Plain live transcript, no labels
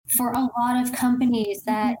For a lot of companies,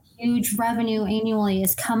 that huge revenue annually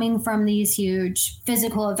is coming from these huge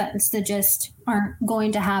physical events that just aren't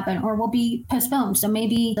going to happen or will be postponed. So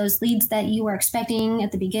maybe those leads that you were expecting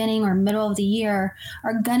at the beginning or middle of the year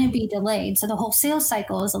are going to be delayed. So the whole sales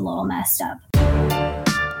cycle is a little messed up.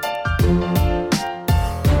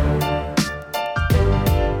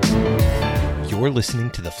 You're listening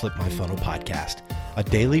to the Flip My Funnel podcast, a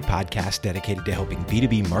daily podcast dedicated to helping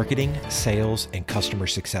B2B marketing, sales, and customer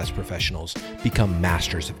success professionals become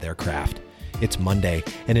masters of their craft. It's Monday,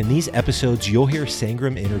 and in these episodes, you'll hear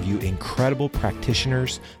Sangram interview incredible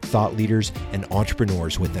practitioners, thought leaders, and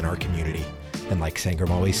entrepreneurs within our community. And like Sangram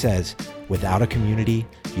always says, without a community,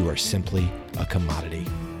 you are simply a commodity.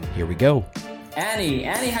 Here we go. Annie,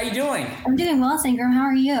 how you doing? I'm doing well, Sangram. How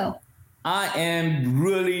are you? I am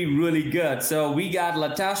really good. So we got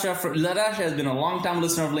Latasha. Latasha has been a long-time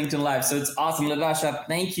listener of LinkedIn Live, so it's awesome. Latasha,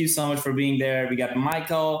 thank you so much for being there. We got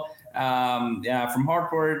Michael from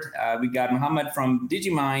Hartford. We got Muhammad from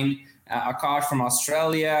Digimind, Akash from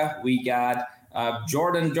Australia. We got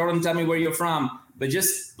Jordan. Jordan, tell me where you're from. But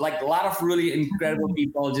just like a lot of really incredible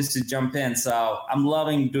people just to jump in. So I'm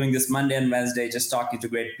loving doing this Monday and Wednesday, just talking to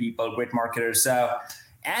great people, great marketers. So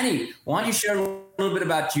Annie, why don't you share a little bit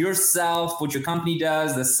about yourself, what your company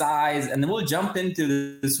does, the size, and then we'll jump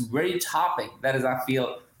into this very topic that is, I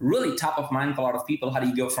feel, really top of mind for a lot of people. How do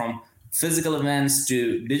you go from physical events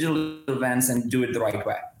to digital events and do it the right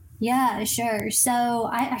way? Yeah, sure. So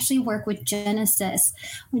I actually work with Genesys,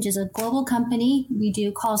 which is a global company. We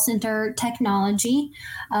do call center technology.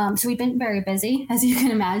 So we've been very busy, as you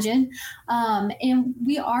can imagine. And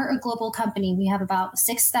we are a global company. We have about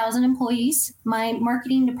 6,000 employees. My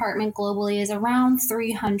marketing department globally is around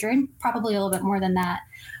 300, probably a little bit more than that.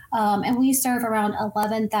 And we serve around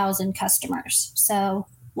 11,000 customers. So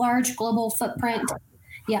large global footprint.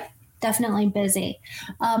 Yeah. Definitely busy.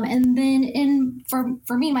 And then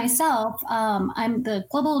for me, myself, I'm the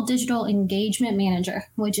Global Digital Engagement Manager,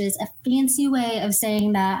 which is a fancy way of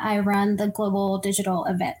saying that I run the global digital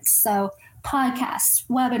events. So podcasts,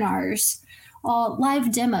 webinars,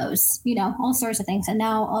 live demos, all sorts of things. And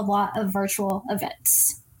now a lot of virtual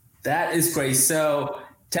events. That is great. So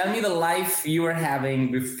tell me the life you were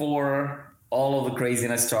having before all of the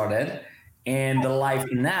craziness started. And the life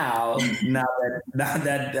now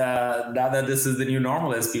that this is the new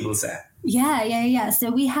normal, as people say. Yeah.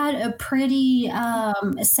 So we had a pretty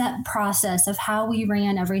set process of how we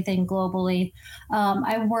ran everything globally.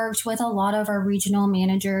 I worked with a lot of our regional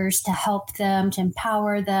managers to help them, to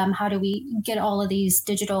empower them. How do we get all of these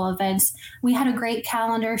digital events? We had a great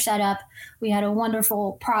calendar set up. We had a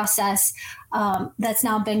wonderful process that's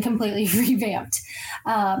now been completely revamped.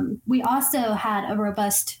 We also had a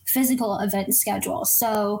robust physical event schedule.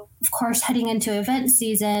 So, of course, heading into event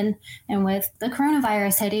season and with the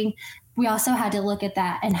coronavirus hitting, we also had to look at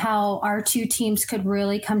that and how our two teams could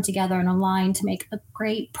really come together and align to make a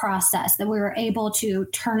great process that we were able to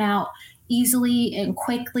turn out easily and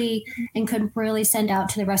quickly and could really send out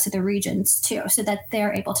to the rest of the regions too, so that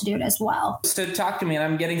they're able to do it as well. So talk to me, and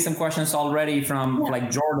I'm getting some questions already from like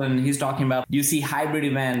Jordan. He's talking about, you see hybrid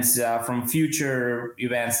events from future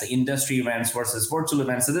events, industry events versus virtual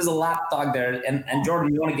events. So there's a lot of talk there. And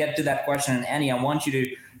Jordan, you want to get to that question. And Annie, I want you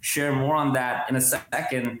to share more on that in a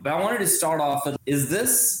second. But I wanted to start off with, is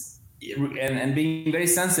this, and being very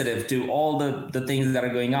sensitive to all the things that are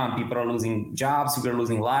going on. People are losing jobs, people are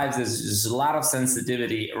losing lives. There's just a lot of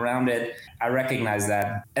sensitivity around it. I recognize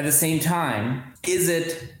that. At the same time, is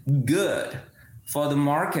it good for the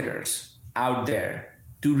marketers out there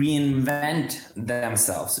to reinvent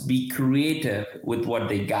themselves, be creative with what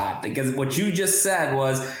they got? Because what you just said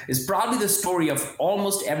is probably the story of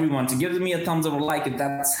almost everyone. To give me a thumbs up or like if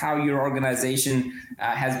that's how your organization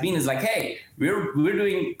has been, is like, hey, we're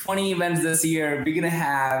doing 20 events this year. We're gonna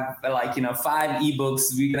have 5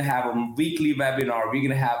 ebooks. We're gonna have a weekly webinar. We're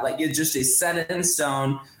gonna have it's just a set in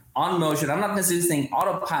stone, on motion. I'm not necessarily saying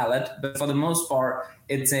autopilot, but for the most part,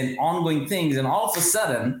 it's an ongoing thing. And all of a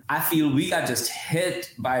sudden, I feel we got just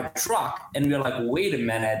hit by a truck and we're like, wait a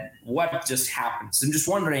minute, what just happened? So I'm just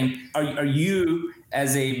wondering, are you,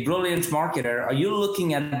 as a brilliant marketer, are you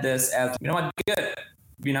looking at this as, what, good?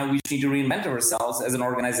 We just need to reinvent ourselves as an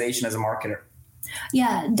organization, as a marketer?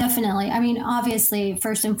 Yeah, definitely. I mean, obviously,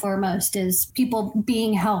 first and foremost is people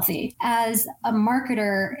being healthy. As a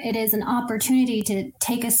marketer, it is an opportunity to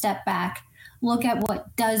take a step back, look at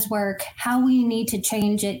what does work, how we need to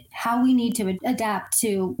change it, how we need to adapt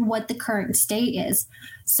to what the current state is.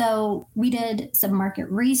 So we did some market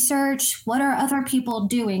research. What are other people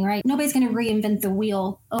doing, right? Nobody's going to reinvent the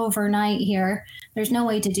wheel overnight here. There's no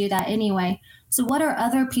way to do that anyway. So what are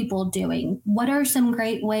other people doing? What are some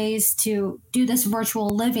great ways to do this virtual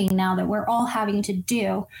living now that we're all having to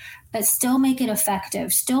do, but still make it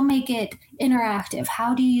effective, still make it interactive?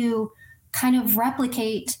 How do you kind of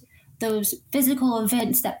replicate those physical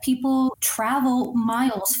events that people travel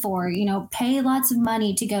miles for, pay lots of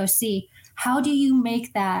money to go see? How do you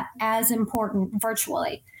make that as important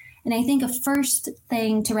virtually? And I think a first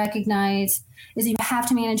thing to recognize is you have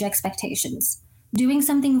to manage expectations. Doing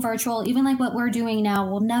something virtual, even like what we're doing now,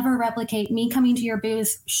 will never replicate me coming to your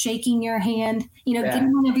booth, shaking your hand,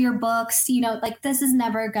 getting one of your books, this is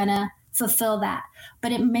never gonna fulfill that.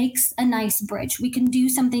 But it makes a nice bridge. We can do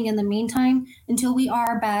something in the meantime until we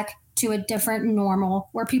are back to a different normal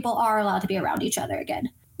where people are allowed to be around each other again.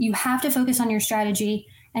 You have to focus on your strategy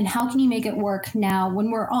and how can you make it work now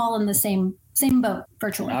when we're all in the same boat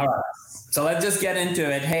virtually. All right. So let's just get into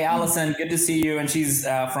it. Hey, Allison, good to see you. And she's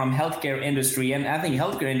from healthcare industry. And I think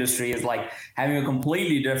healthcare industry is like having a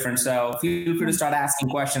completely different. So feel free to start asking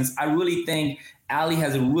questions. I really think Ali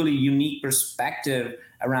has a really unique perspective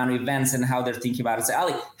around events and how they're thinking about it. So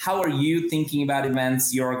Ali, how are you thinking about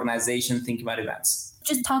events, your organization thinking about events?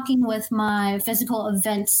 Just talking with my physical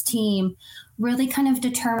events team, really kind of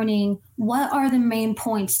determining what are the main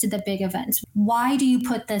points to the big events. Why do you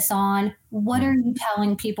put this on? What are you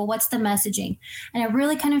telling people? What's the messaging? And I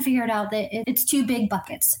really kind of figured out that it's two big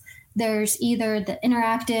buckets. There's either the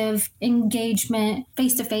interactive engagement,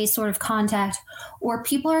 face-to-face sort of contact, or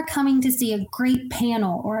people are coming to see a great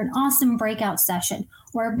panel or an awesome breakout session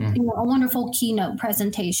or a wonderful keynote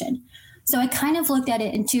presentation. So I kind of looked at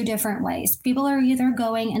it in two different ways. People are either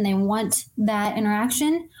going and they want that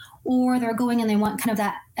interaction, or they're going and they want kind of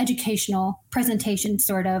that educational presentation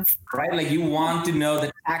sort of. Right, like you want to know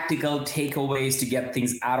the tactical takeaways to get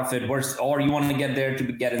things out of it, or you want to get there to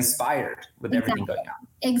get inspired with everything going on.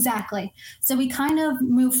 Exactly. So we kind of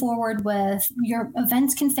move forward with your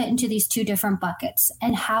events can fit into these two different buckets.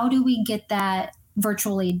 And how do we get that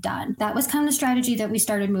virtually done? That was kind of the strategy that we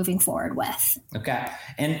started moving forward with. Okay.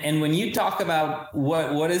 And when you talk about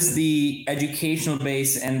what is the educational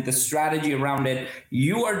base and the strategy around it,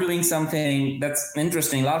 you are doing something that's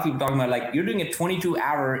interesting. A lot of people talking about like you're doing a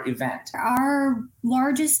 22-hour event. Our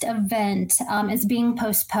largest event is being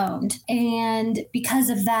postponed. And because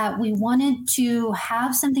of that, we wanted to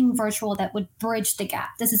have something virtual that would bridge the gap.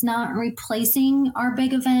 This is not replacing our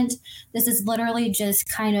big event. This is literally just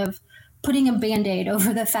kind of putting a Band-Aid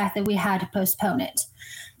over the fact that we had to postpone it.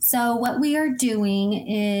 So what we are doing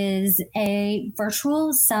is a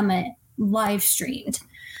virtual summit live streamed.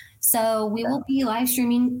 So we will be live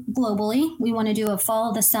streaming globally. We want to do a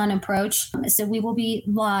follow the sun approach. So we will be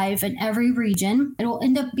live in every region. It will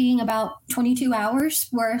end up being about 22 hours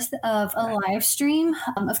worth of a live stream.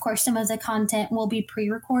 Of course, some of the content will be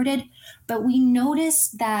pre-recorded, but we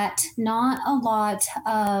noticed that not a lot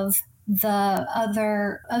of the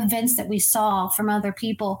other events that we saw from other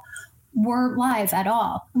people were live at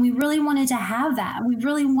all. We really wanted to have that. We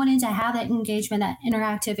really wanted to have that engagement, that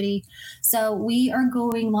interactivity. So we are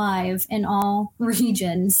going live in all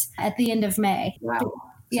regions at the end of May. Wow.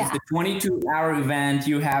 Yeah. So it's a 22-hour event.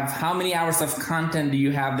 You have how many hours of content do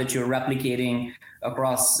you have that you're replicating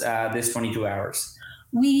across this 22 hours?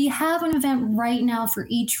 We have an event right now for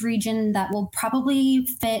each region that will probably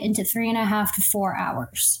fit into 3.5 to 4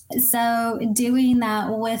 hours. So doing that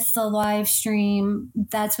with the live stream,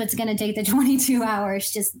 that's what's going to take the 22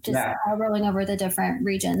 hours, just rolling over the different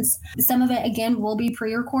regions. Some of it, again, will be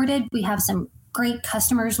pre-recorded. We have some great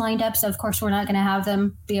customers lined up. So of course, we're not going to have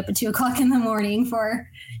them be up at 2:00 in the morning for,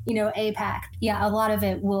 APAC. Yeah, a lot of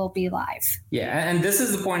it will be live. Yeah. And this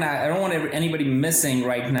is the point I don't want anybody missing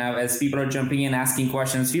right now as people are jumping in, asking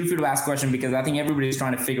questions. Feel free to ask questions because I think everybody's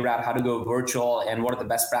trying to figure out how to go virtual and what are the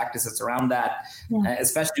best practices around that,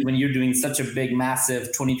 especially when you're doing such a big, massive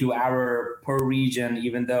 22-hour per region,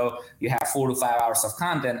 even though you have 4 to 5 hours of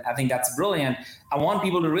content. I think that's brilliant. I want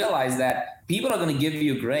people to realize that people are going to give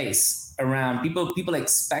you grace around people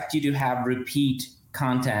expect you to have repeat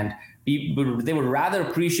content. They would rather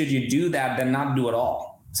appreciate you do that than not do it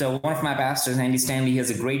all. So one of my pastors, Andy Stanley, has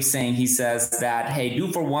a great saying. He says that, hey,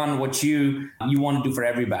 do for one what you want to do for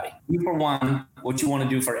everybody. Do for one what you want to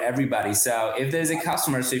do for everybody. So if there's a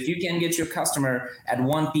customer, so if you can get your customer at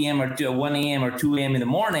 1 p.m. or 1 a.m. or 2 a.m. in the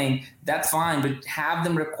morning, that's fine. But have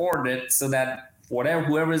them record it so that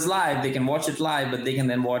whoever is live, they can watch it live, but they can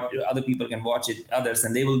then watch, other people can watch it, others,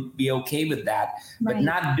 and they will be okay with that. Right. But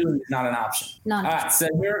not doing it is not an option. All right, so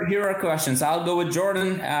here are questions. I'll go with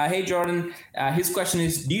Jordan. Hey, Jordan. His question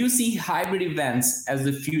is, do you see hybrid events as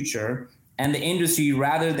the future and the industry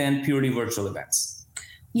rather than purely virtual events?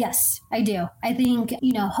 Yes, I do. I think,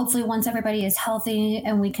 hopefully once everybody is healthy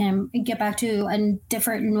and we can get back to a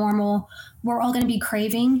different normal, we're all going to be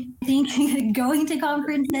craving, I think, going to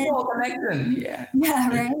conferences. Yeah. Yeah,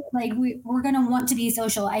 right? Like we're going to want to be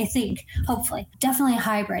social, I think, hopefully. Definitely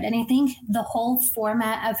hybrid. And I think the whole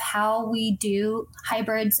format of how we do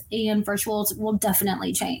hybrids and virtuals will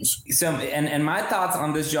definitely change. So, and my thoughts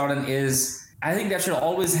on this, Jordan, is I think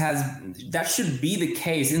that should be the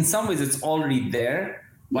case. In some ways, it's already there.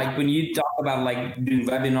 Like when you talk about like doing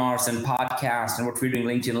webinars and podcasts and what we're doing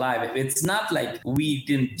LinkedIn Live, it's not like we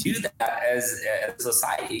didn't do that as a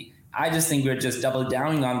society. I just think we're just double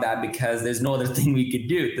downing on that because there's no other thing we could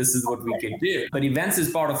do. This is what we could do. But events is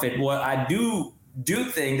part of it. What I do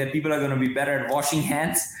think that people are going to be better at washing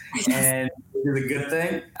hands, and it's a good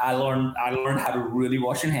thing. I learned how to really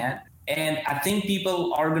wash your hand. And I think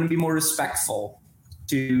people are going to be more respectful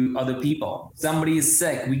to other people. Somebody is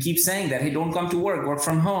sick, we keep saying that, hey, don't come to work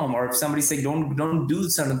from home. Or if somebody's sick, don't do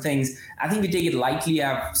certain things. I think we take it lightly.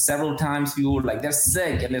 I've several times people were like, they're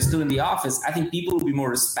sick and they're still in the office. I think people will be more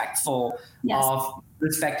respectful of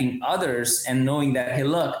respecting others and knowing that, hey,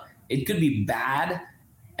 look, it could be bad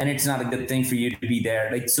and it's not a good thing for you to be there.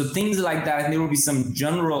 Like, so things like that, I think there will be some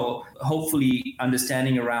general, hopefully,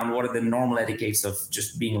 understanding around what are the normal etiquettes of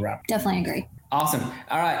just being around. Definitely agree. Awesome.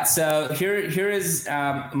 All right. So here is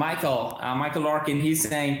Michael Larkin. He's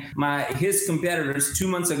saying his competitors 2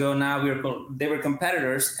 months ago, now they were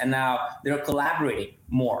competitors and now they're collaborating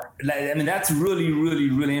more. I mean, that's really, really,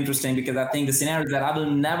 really interesting because I think the scenario is that I will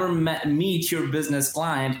never meet your business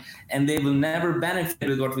client and they will never benefit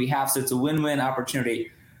with what we have. So it's a win-win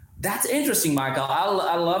opportunity. That's interesting, Michael.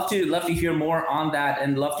 I'd love to hear more on that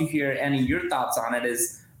and love to hear any of your thoughts on it.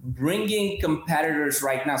 Is bringing competitors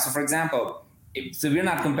right now. So for example, so we're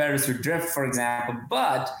not competitors with Drift, for example,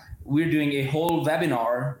 but we're doing a whole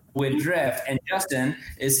webinar with Drift, and Justin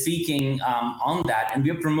is speaking on that, and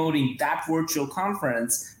we're promoting that virtual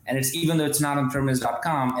conference. And it's, even though it's not on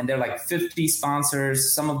Terminus.com, and they're like 50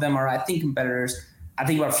 sponsors. Some of them are, I think, competitors. I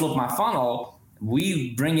think about Flip My Funnel.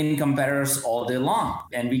 We bring in competitors all day long,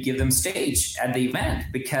 and we give them stage at the event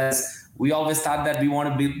because we always thought that we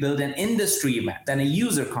want to build an industry event than a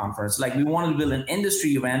user conference. Like, we wanted to build an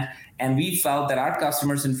industry event, and we felt that our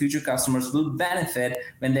customers and future customers will benefit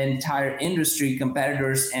when the entire industry,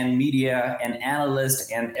 competitors and media and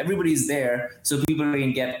analysts and everybody's there, so people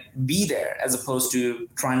can be there as opposed to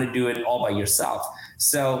trying to do it all by yourself.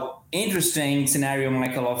 So interesting scenario,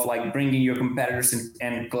 Michael, of like bringing your competitors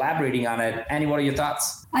and collaborating on it. Annie, what are your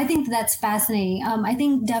thoughts? I think that's fascinating. I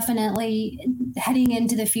think definitely heading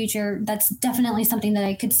into the future, that's definitely something that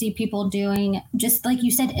I could see people doing. Just like you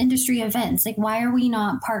said, industry events. Like, why are we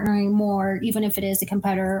not partnering more, even if it is a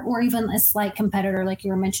competitor or even a slight competitor, like you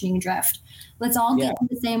were mentioning, Drift? Let's all get in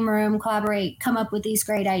the same room, collaborate, come up with these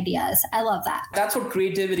great ideas. I love that. That's what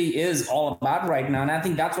creativity is all about right now. And I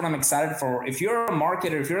think that's what I'm excited for. If you're a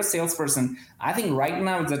marketer, if you're a salesperson, I think right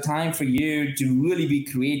now is the time for you to really be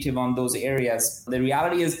creative on those areas. The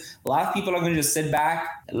reality is a lot of people are going to just sit back,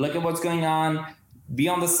 look at what's going on, be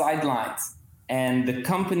on the sidelines. And the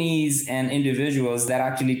companies and individuals that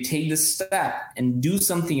actually take the step and do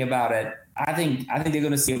something about it, I think they're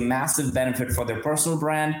going to see a massive benefit for their personal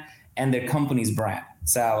brand and their company's brand.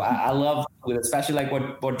 So I love, especially like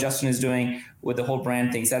what Justin is doing with the whole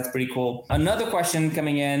brand things. That's pretty cool. Another question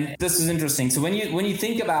coming in. This is interesting. So when you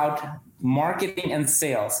think about marketing and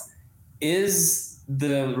sales, is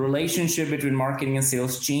the relationship between marketing and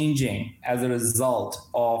sales changing as a result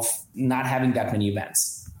of not having that many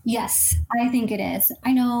events? Yes, I think it is.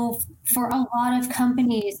 I know for a lot of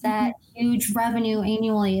companies that huge revenue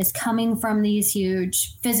annually is coming from these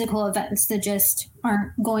huge physical events that just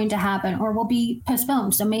aren't going to happen or will be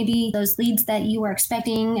postponed. So maybe those leads that you were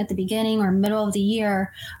expecting at the beginning or middle of the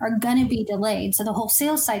year are going to be delayed. So the whole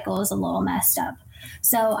sales cycle is a little messed up.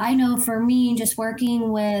 So I know for me, just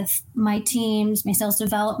working with my teams, my sales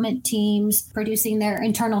development teams, producing their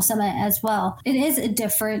internal summit as well, it is a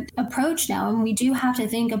different approach now. And we do have to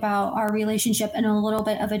think about our relationship in a little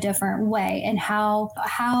bit of a different way and how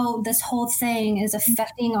this whole thing is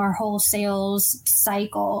affecting our whole sales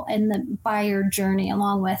cycle and the buyer journey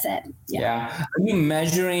along with it. Yeah. Are you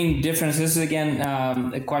measuring differences? This is again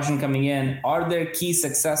a question coming in. Are there key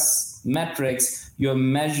success metrics you're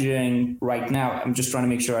measuring right now? I'm just trying to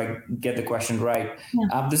make sure I get the question right.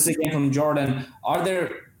 Yeah. This is again from Jordan. Are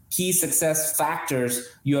there key success factors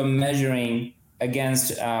you're measuring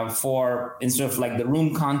against for instead of like the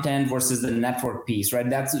room content versus the network piece, right?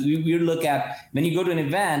 That's we look at when you go to an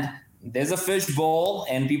event, there's a fish bowl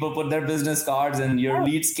and people put their business cards and your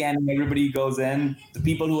lead scanning, everybody goes in. The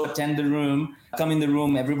people who attend the room come in the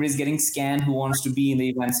room, everybody's getting scanned who wants to be in the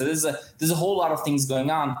event. So there's a whole lot of things going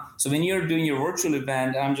on. So when you're doing your virtual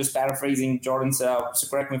event, and I'm just paraphrasing Jordan, so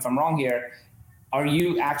correct me if I'm wrong here, are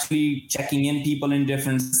you actually checking in people in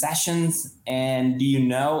different sessions? And do you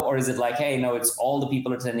know, or is it like, hey, no, it's all the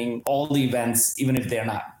people attending all the events, even if they're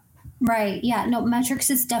not? Right. Yeah. No, metrics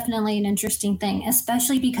is definitely an interesting thing,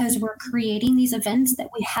 especially because we're creating these events that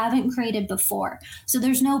we haven't created before. So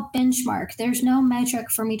there's no benchmark. There's no metric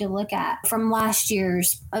for me to look at from last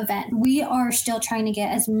year's event. We are still trying to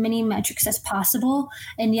get as many metrics as possible.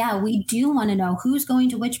 And yeah, we do want to know who's going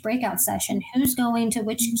to which breakout session, who's going to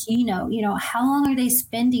which keynote, how long are they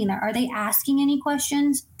spending there? Are they asking any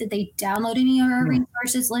questions? Did they download any of our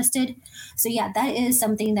resources listed? So yeah, that is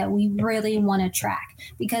something that we really want to track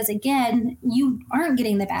because again, you aren't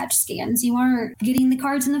getting the badge scans. You aren't getting the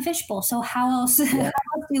cards in the fishbowl. So how else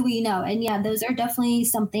do we know? And yeah, those are definitely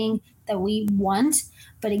something that we want.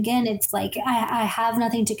 But again, it's like I have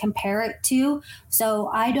nothing to compare it to. So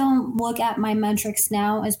I don't look at my metrics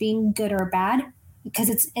now as being good or bad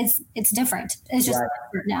because it's different. It's just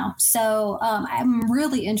different now. So I'm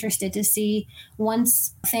really interested to see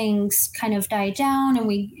once things kind of die down and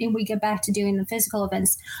we get back to doing the physical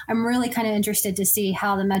events, I'm really kind of interested to see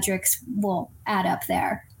how the metrics will add up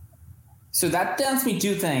there. So that tells me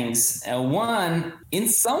two things. One, in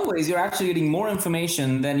some ways, you're actually getting more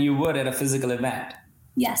information than you would at a physical event.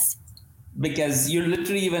 Yes. Because you're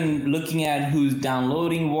literally even looking at who's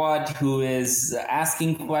downloading what, who is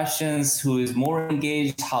asking questions, who is more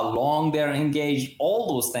engaged, how long they're engaged, all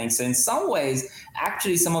those things. So in some ways,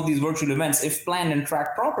 actually, some of these virtual events, if planned and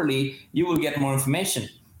tracked properly, you will get more information.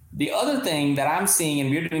 The other thing that I'm seeing, and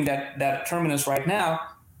we're doing that Terminus right now,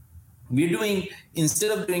 we're doing,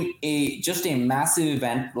 instead of doing just a massive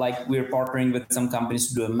event, like we're partnering with some companies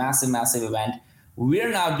to do a massive event,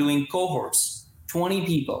 we're now doing cohorts, 20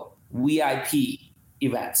 people. VIP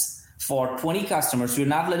events for 20 customers. We're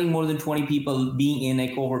not letting more than 20 people be in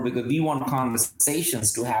a cohort because we want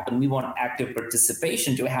conversations to happen. We want active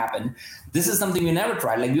participation to happen. This is something we never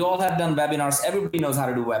tried. Like we all have done webinars. Everybody knows how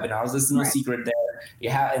to do webinars. There's no secret there. You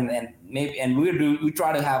have, and we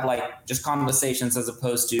try to have like just conversations as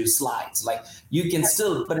opposed to slides. Like you can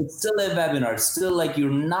still, but it's still a webinar. It's still like you're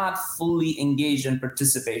not fully engaged and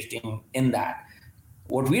participating in that.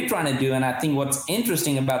 What we're trying to do, and I think what's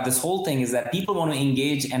interesting about this whole thing is that people want to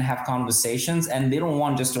engage and have conversations, and they don't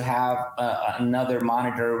want just to have another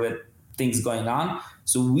monitor with things going on.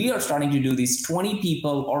 So we are starting to do these 20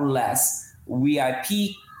 people or less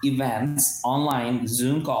VIP events, online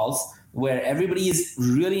Zoom calls, where everybody is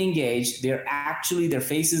really engaged. They're actually, their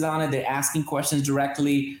face is on it. They're asking questions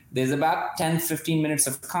directly. There's about 10, 15 minutes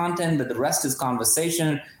of content, but the rest is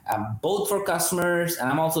conversation, both for customers, and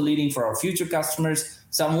I'm also leading for our future customers.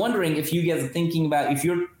 So I'm wondering if you guys are thinking about, if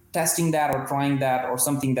you're testing that or trying that or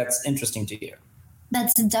something that's interesting to you.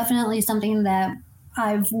 That's definitely something that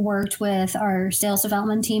I've worked with our sales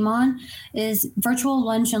development team on is virtual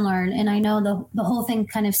lunch and learn. And I know the whole thing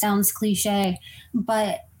kind of sounds cliche,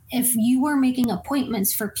 but if you were making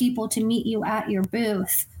appointments for people to meet you at your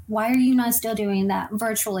booth, why are you not still doing that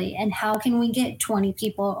virtually? And how can we get 20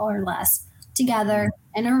 people or less together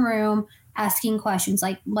in a room asking questions?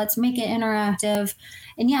 Like, let's make it interactive.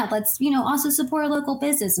 And yeah, let's, also support a local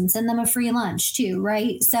business and send them a free lunch too,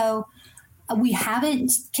 right? So we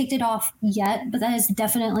haven't kicked it off yet, but that is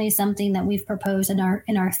definitely something that we've proposed in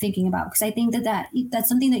our thinking about, because I think that's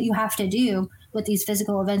something that you have to do with these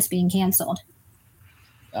physical events being canceled.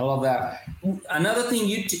 I love that. Another thing,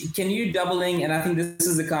 can you doubling, and I think this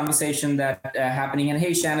is the conversation that happening. And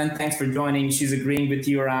hey, Shannon, thanks for joining. She's agreeing with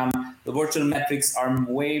you around the virtual metrics are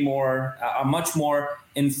much more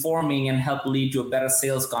informing and help lead to a better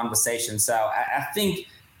sales conversation. So I think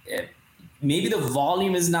maybe the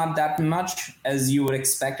volume is not that much as you would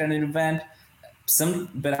expect at an event.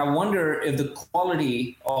 But I wonder if the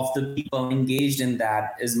quality of the people engaged in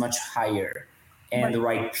that is much higher. And the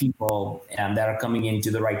right people that are coming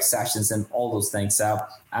into the right sessions and all those things. So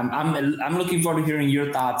I'm looking forward to hearing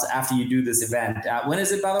your thoughts after you do this event. When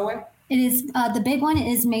is it, by the way? It is the big one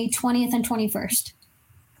is May 20th and 21st.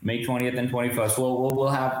 May 20th and 21st. We'll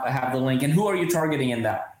have the link. And who are you targeting in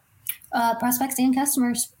that? Prospects and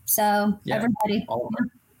customers. So everybody.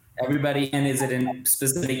 Everybody. And is it in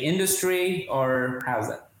specific industry or how's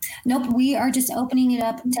that? Nope, we are just opening it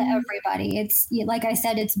up to everybody. It's like I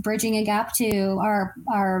said, it's bridging a gap to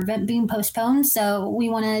our event being postponed. So we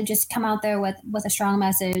want to just come out there with a strong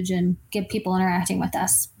message and get people interacting with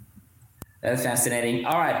us. That's fascinating.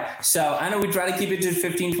 All right. So I know we try to keep it to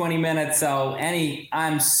 15, 20 minutes. So Annie,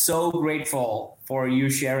 I'm so grateful for you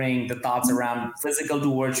sharing the thoughts around physical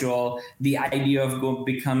to virtual, the idea of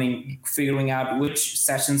figuring out which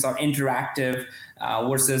sessions are interactive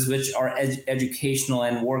versus which are educational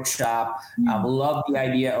and workshop. Love the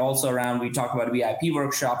idea also around, we talk about VIP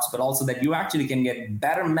workshops, but also that you actually can get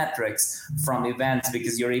better metrics from events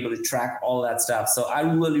because you're able to track all that stuff. So I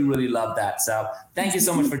really, really love that. So thank you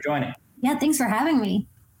so much for joining. Yeah, thanks for having me.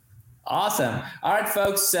 Awesome. All right,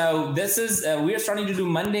 folks. So this is, we are starting to do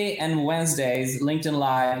Monday and Wednesdays, LinkedIn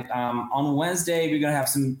Live. On Wednesday, we're going to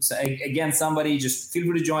have somebody, just feel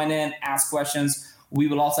free to join in, ask questions. We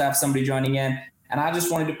will also have somebody joining in. And I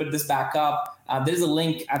just wanted to put this back up. There's a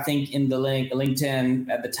link, I think, in the LinkedIn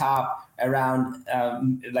at the top around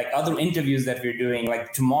like other interviews that we're doing.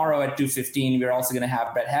 Like tomorrow at 2:15, we're also going to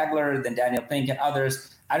have Brett Hagler, then Daniel Pink and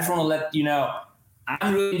others. I just want to let you know,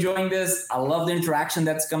 I'm really enjoying this. I love the interaction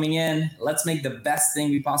that's coming in. Let's make the best thing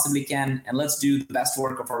we possibly can, and let's do the best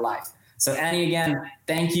work of our life. So Annie, again,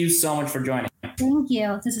 thank you so much for joining. Thank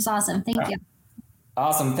you. This is awesome. Thank you.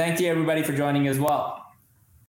 Awesome. Thank you, everybody, for joining as well.